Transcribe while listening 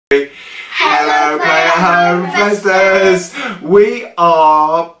Hello, Play at Home Investors! We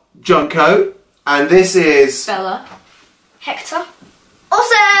are JUNKO, and this is Bella, Hector,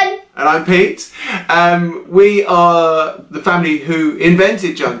 Orson, and I'm Pete. We are the family who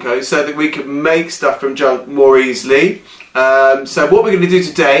invented JUNKO so that we could make stuff from junk more easily. So what we're going to do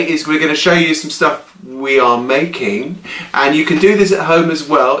today is we're going to show you some stuff we are making, and you can do this at home as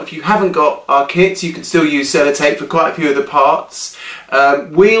well. If you haven't got our kits, you can still use sellotape for quite a few of the parts.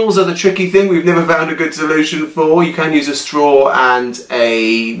 Wheels are the tricky thing. We've never found a good solution for. You can use a straw and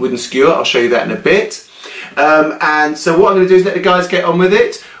a wooden skewer. I'll show you that in a bit. And so what I'm going to do is let the guys get on with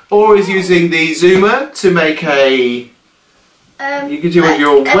it. Or is using the Zoomer to make a... you can do with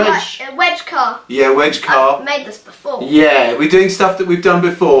your wedge. A wedge car. Yeah, wedge car. I've made this before. Yeah, we're doing stuff that we've done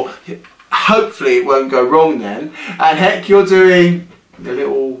before. Hopefully it won't go wrong then. And Heck, you're doing a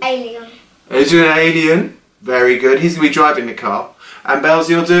little... Alien. He's doing an alien. Very good. He's going to be driving the car. And Bells,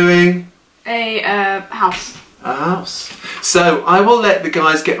 you're doing... a house. A house. So I will let the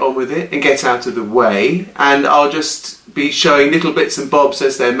guys get on with it and get out of the way, and I'll just be showing little bits and bobs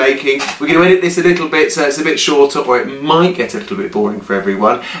as they're making. We're going to edit this a little bit so it's a bit shorter, or it might get a little bit boring for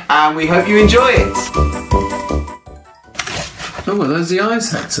everyone, and we hope you enjoy it. Oh, well, there's the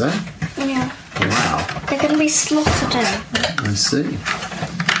eyes, Hector. Yeah. Wow. They're going to be slotted in. I see.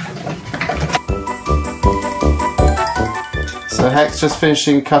 So Heck's just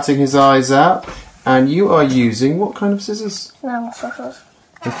finishing cutting his eyes out. And you are using what kind of scissors? Normal scissors.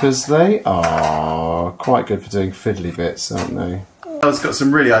 Because they are quite good for doing fiddly bits, aren't they? It's got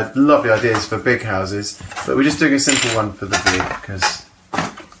some really lovely ideas for big houses, but we're just doing a simple one for the big because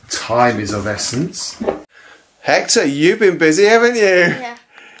time is of essence. Hector, you've been busy, haven't you? Yeah.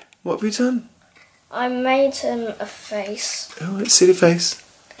 What have you done? I made him a face. Oh, let's see the face.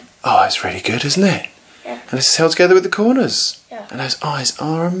 Oh, it's really good, isn't it? Yeah. And it's held together with the corners. Yeah. And those eyes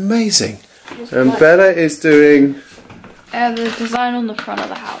are amazing. And Bella is doing... the design on the front of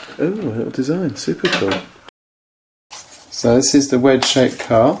the house. Oh, a little design. Super cool. So this is the wedge-shaped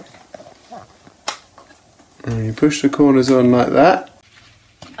car. And you push the corners on like that.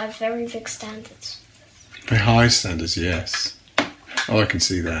 I have very big standards. Very high standards, yes. Oh, I can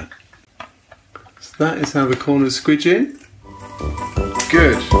see that. So that is how the corners squidge in.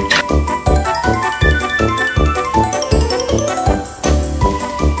 Good.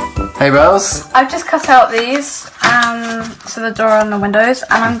 Hey Bells. I've just cut out these, so the door and the windows,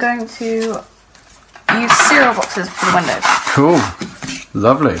 and I'm going to use cereal boxes for the windows. Cool.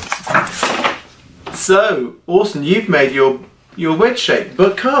 Lovely. So, Orson, you've made your wedge-shaped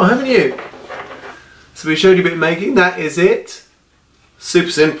car, haven't you? So we showed you a bit of making. That is it. Super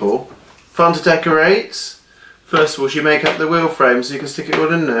simple. Fun to decorate. First of all, you make up the wheel frame so you can stick it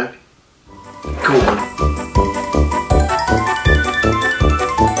all in there. Cool.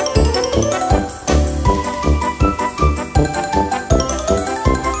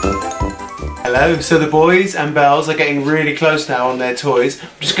 Hello, so the boys and Bells are getting really close now on their toys. I'm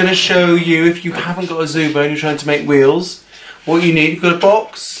just going to show you, if you haven't got a Zoomer and you're trying to make wheels, what you need. You've got a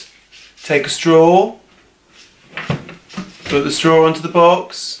box, take a straw, put the straw onto the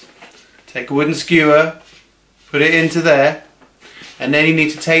box, take a wooden skewer, put it into there, and then you need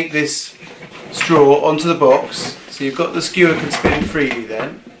to take this straw onto the box, so you've got the skewer can spin freely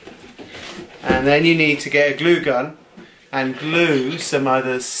then, and then you need to get a glue gun and glue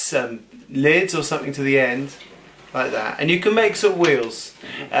either some lids or something to the end like that, and you can make sort of wheels.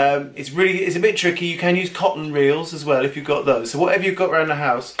 It's a bit tricky. You can use cotton reels as well if you've got those, so whatever you've got around the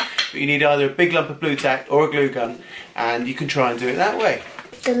house, but you need either a big lump of blue tack or a glue gun, and you can try and do it that way.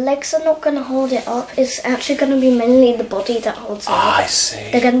 The legs are not going to hold it up. It's actually going to be mainly the body that holds it up. I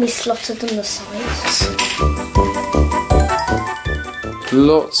see. They're going to be slotted on the sides.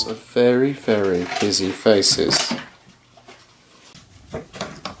 Lots of very, very busy faces.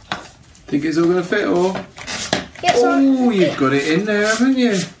 Think it's all going to fit, or? Yes, sir. Oh, you've got it in there, haven't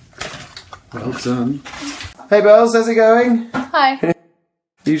you? Well done. Hey Bells, how's it going? Hi. Are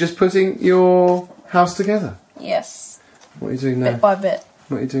you just putting your house together? Yes. What are you doing now? Bit by bit.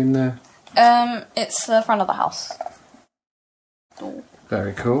 What are you doing now? It's the front of the house.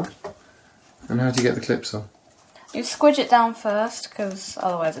 Very cool. And how do you get the clips on? You squidge it down first, because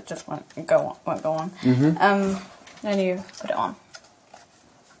otherwise it just won't go on. Mm-hmm. Then you put it on.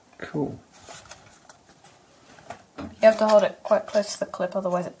 Cool. You have to hold it quite close to the clip,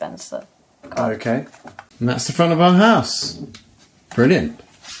 otherwise it bends the card. Okay. And that's the front of our house. Brilliant.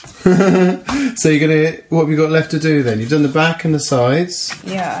 So you're gonna, what have you got left to do then? You've done the back and the sides.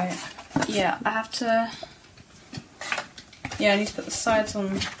 Yeah, I have to. Yeah, I need to put the sides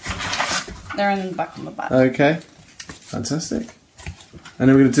on there and then back on the back. Okay. Fantastic. And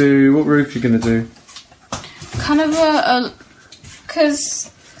then we're going to do, what roof are you going to do? Kind of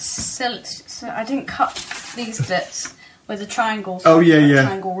because so I didn't cut these bits with a triangle. So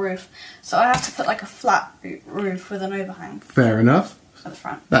triangle roof. So I have to put like a flat roof with an overhang. Fair enough. At the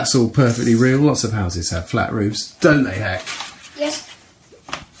front. That's all perfectly real. Lots of houses have flat roofs, don't they, Heck? Yes.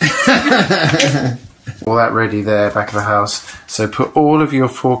 All that ready there, back of the house. So put all of your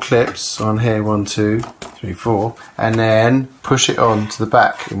 4 clips on here, 1, 2, 3, 4, and then push it on to the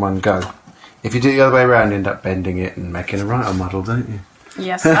back in one go. If you do it the other way around, you end up bending it and making a right old muddle, don't you?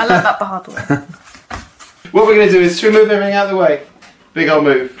 Yes, I learned that the hard way. What we're going to do is to move everything out of the way. Big old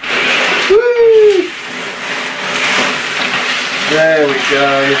move. Woo! There we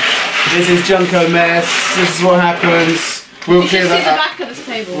go. This is JUNKO mess. This is what happens. We'll clear that up. Back of this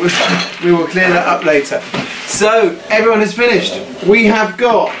table. We will clear that up later. So everyone is finished. We have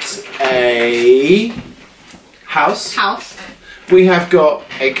got a house. We have got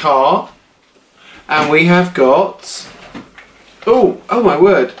a car, and we have got oh my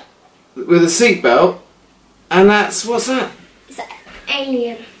word, with a seatbelt, and that's what's that? It's an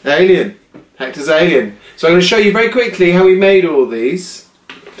alien. Alien. Hector's alien. So I'm going to show you very quickly how we made all these.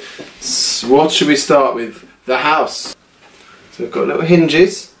 So what should we start with? The house. So we've got little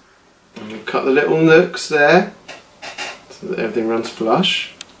hinges, and we've cut the little nooks there so that everything runs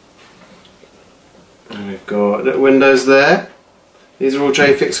flush. And we've got little windows there. These are all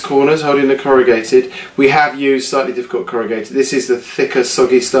J-fix corners holding the corrugated. We have used slightly difficult corrugated. This is the thicker,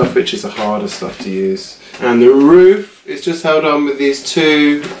 soggy stuff, which is the harder stuff to use. And the roof is just held on with these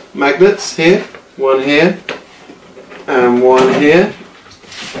 2 magnets here. One here, and one here.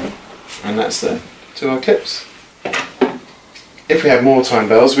 And that's the 2 our clips. If we had more time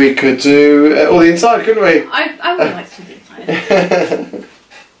bells, we could do all the inside, couldn't we? I would like to do the inside.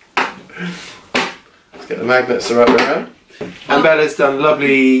 Let's get the magnets the right way around. And Bella's done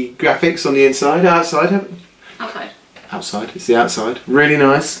lovely graphics on the inside. Outside, haven't you? Outside. Outside, it's the outside. Really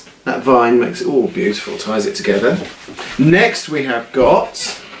nice. That vine makes it all beautiful, ties it together. Next we have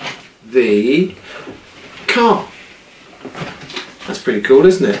got the car. That's pretty cool,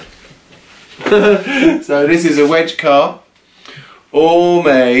 isn't it? So this is a wedge car, all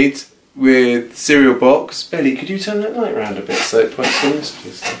made with cereal box. Belly, could you turn that light around a bit so it points on this,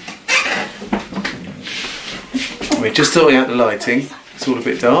 please? We're just sorting out the lighting. It's all a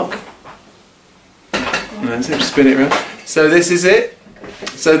bit dark. That's it, just spin it around. So this is it.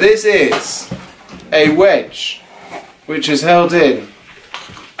 So this is a wedge which is held in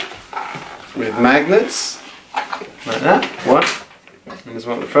with magnets like that. One. And there's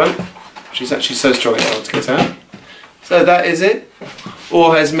one at the front. She's actually so strong it's hard to get out. So that is it.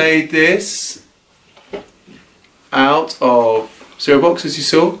 Or has made this out of cereal box, as you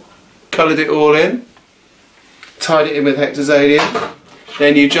saw. Coloured it all in. Tied it in with Hector's alien.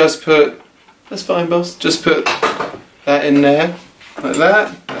 Then you just put, that's fine boss, just put that in there, like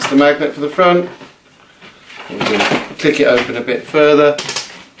that. That's the magnet for the front. We'll click it open a bit further.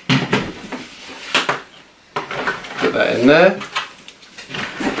 Put that in there.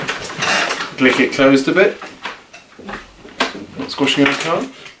 Click it closed a bit. Not squashing our car.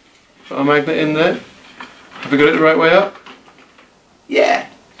 Put our magnet in there. Have we got it the right way up? Yeah!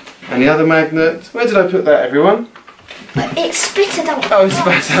 And the other magnet, where did I put that, everyone? It's spitted out. Oh, it's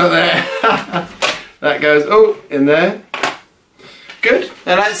spat out there. That goes, in there. Good.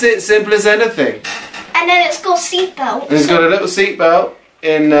 And that's it, simple as anything. And then it's got a seatbelt. And it's got a little seatbelt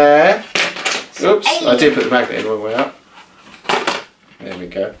in there. Oops, I did put the magnet in the wrong way up. There we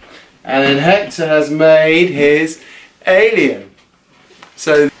go. And then Hector has made his alien.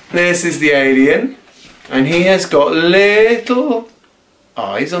 So this is the alien. And he has got little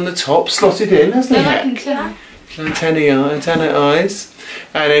eyes on the top slotted in, hasn't he? Like Antenna eyes.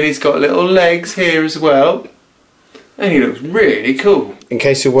 And then he's got little legs here as well. And he looks really cool. In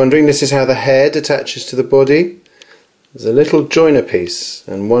case you're wondering, this is how the head attaches to the body. There's a little joiner piece,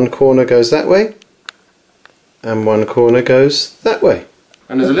 and one corner goes that way, and one corner goes that way.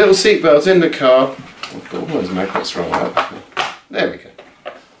 And there's a little seatbelt in the car. I've got all those magnets wrong up. There we go.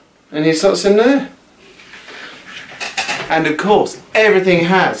 And he slots in there. And of course, everything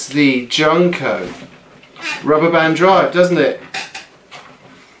has the JUNKO rubber band drive, doesn't it?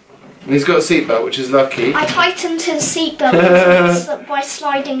 And he's got a seatbelt, which is lucky. I tightened his seatbelt by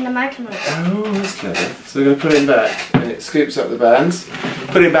sliding the magnet. Oh, that's clever. So we're going to put him back, and it scoops up the bands.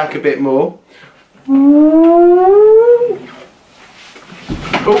 Put him back a bit more. Oh.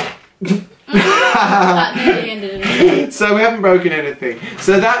 So we haven't broken anything.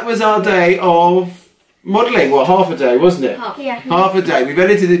 So that was our day of modelling, what, half a day, wasn't it? Yeah. Half a day. We've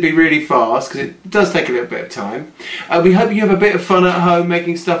edited it to be really fast because it does take a little bit of time. We hope you have a bit of fun at home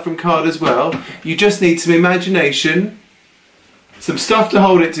making stuff from card as well. You just need some imagination, some stuff to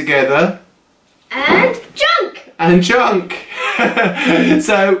hold it together. And junk! And junk!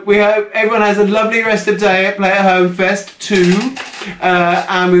 So we hope everyone has a lovely rest of day at Play at Home Fest 2.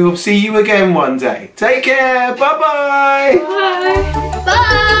 And we will see you again one day. Take care! Bye-bye! Bye!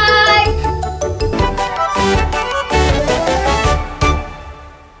 Bye!